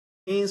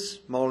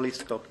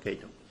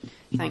Cato.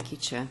 Thank you,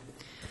 Chair.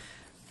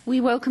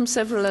 We welcome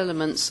several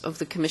elements of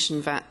the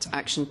Commission VAT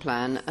Action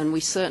Plan, and we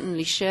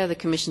certainly share the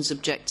Commission's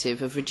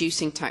objective of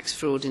reducing tax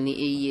fraud in the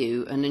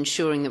EU and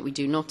ensuring that we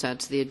do not add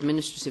to the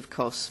administrative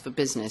costs for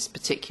business,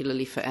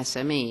 particularly for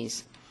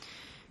SMEs.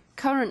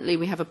 Currently,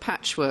 we have a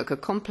patchwork, a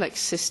complex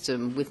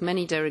system with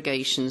many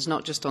derogations,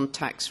 not just on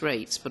tax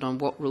rates, but on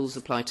what rules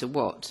apply to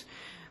what.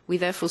 We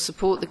therefore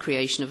support the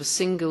creation of a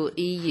single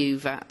EU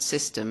VAT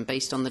system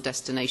based on the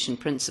destination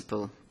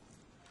principle.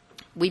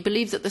 We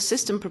believe that the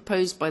system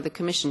proposed by the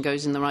Commission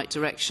goes in the right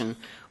direction,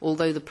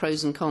 although the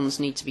pros and cons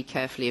need to be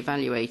carefully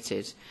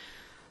evaluated.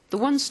 The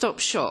one-stop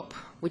shop,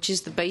 which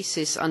is the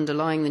basis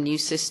underlying the new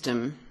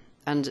system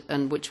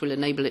and which will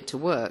enable it to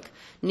work,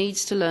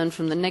 needs to learn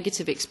from the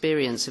negative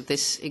experience of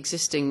this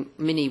existing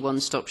mini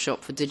one-stop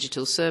shop for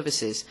digital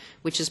services,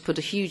 which has put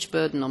a huge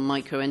burden on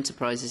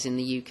micro-enterprises in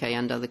the UK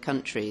and other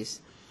countries.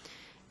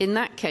 In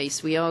that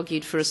case, we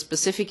argued for a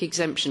specific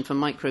exemption for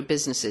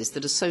micro-businesses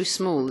that are so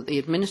small that the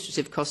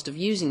administrative cost of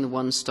using the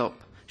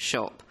one-stop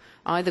shop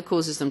either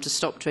causes them to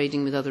stop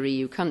trading with other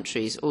EU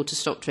countries or to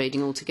stop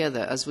trading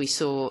altogether, as we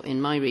saw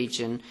in my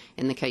region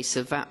in the case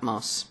of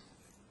VATMOS.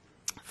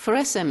 For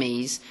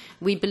SMEs,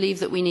 we believe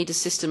that we need a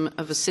system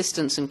of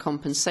assistance and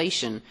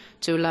compensation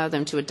to allow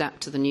them to adapt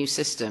to the new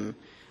system.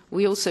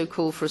 We also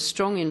call for a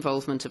strong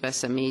involvement of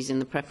SMEs in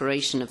the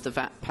preparation of the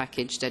VAT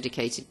package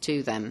dedicated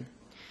to them.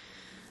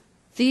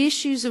 The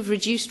issues of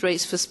reduced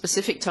rates for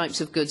specific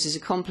types of goods is a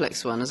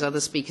complex one, as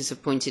other speakers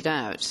have pointed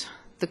out.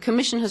 The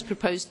Commission has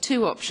proposed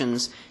two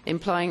options,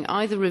 implying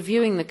either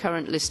reviewing the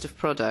current list of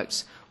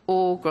products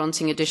or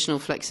granting additional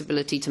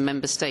flexibility to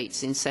Member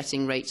States in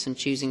setting rates and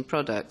choosing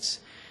products.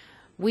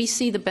 We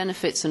see the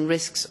benefits and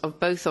risks of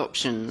both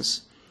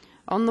options.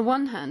 On the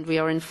one hand, we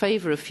are in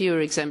favour of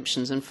fewer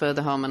exemptions and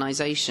further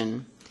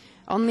harmonisation.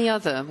 On the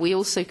other, we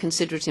also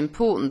consider it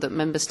important that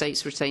Member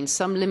States retain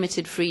some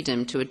limited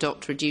freedom to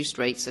adopt reduced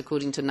rates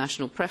according to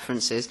national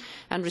preferences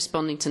and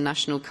responding to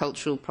national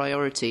cultural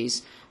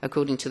priorities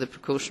according to the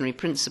precautionary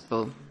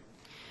principle.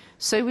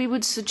 So we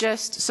would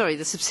suggest,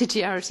 the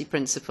subsidiarity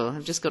principle.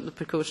 I've just got the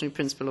precautionary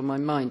principle on my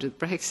mind with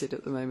Brexit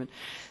at the moment.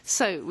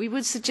 So we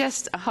would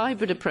suggest a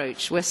hybrid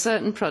approach where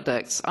certain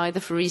products, either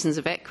for reasons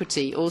of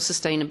equity or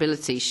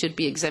sustainability, should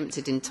be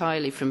exempted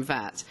entirely from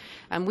VAT.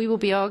 And we will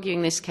be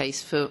arguing this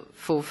case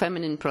for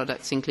feminine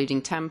products,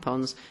 including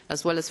tampons,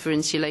 as well as for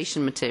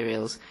insulation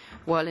materials,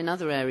 while in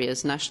other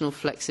areas national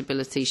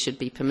flexibility should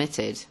be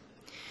permitted.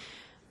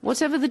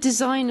 Whatever the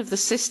design of the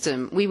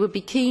system, we would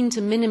be keen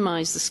to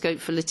minimise the scope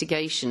for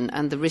litigation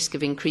and the risk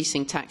of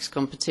increasing tax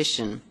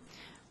competition.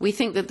 We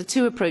think that the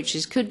two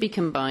approaches could be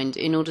combined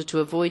in order to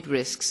avoid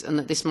risks, and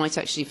that this might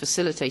actually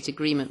facilitate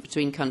agreement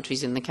between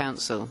countries in the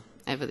Council.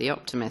 Ever the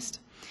optimist.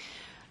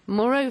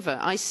 Moreover,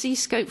 I see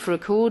scope for a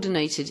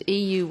coordinated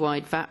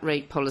EU-wide VAT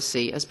rate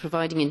policy as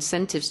providing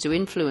incentives to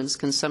influence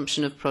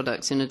consumption of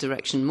products in a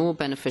direction more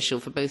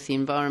beneficial for both the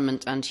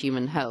environment and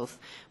human health,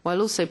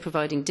 while also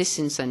providing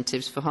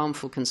disincentives for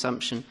harmful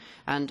consumption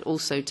and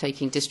also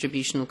taking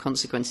distributional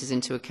consequences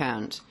into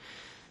account.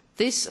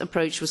 This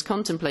approach was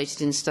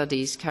contemplated in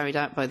studies carried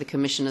out by the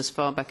Commission as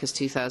far back as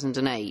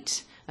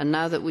 2008, and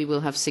now that we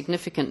will have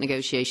significant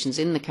negotiations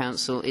in the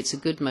Council, it's a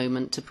good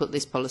moment to put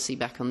this policy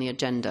back on the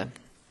agenda.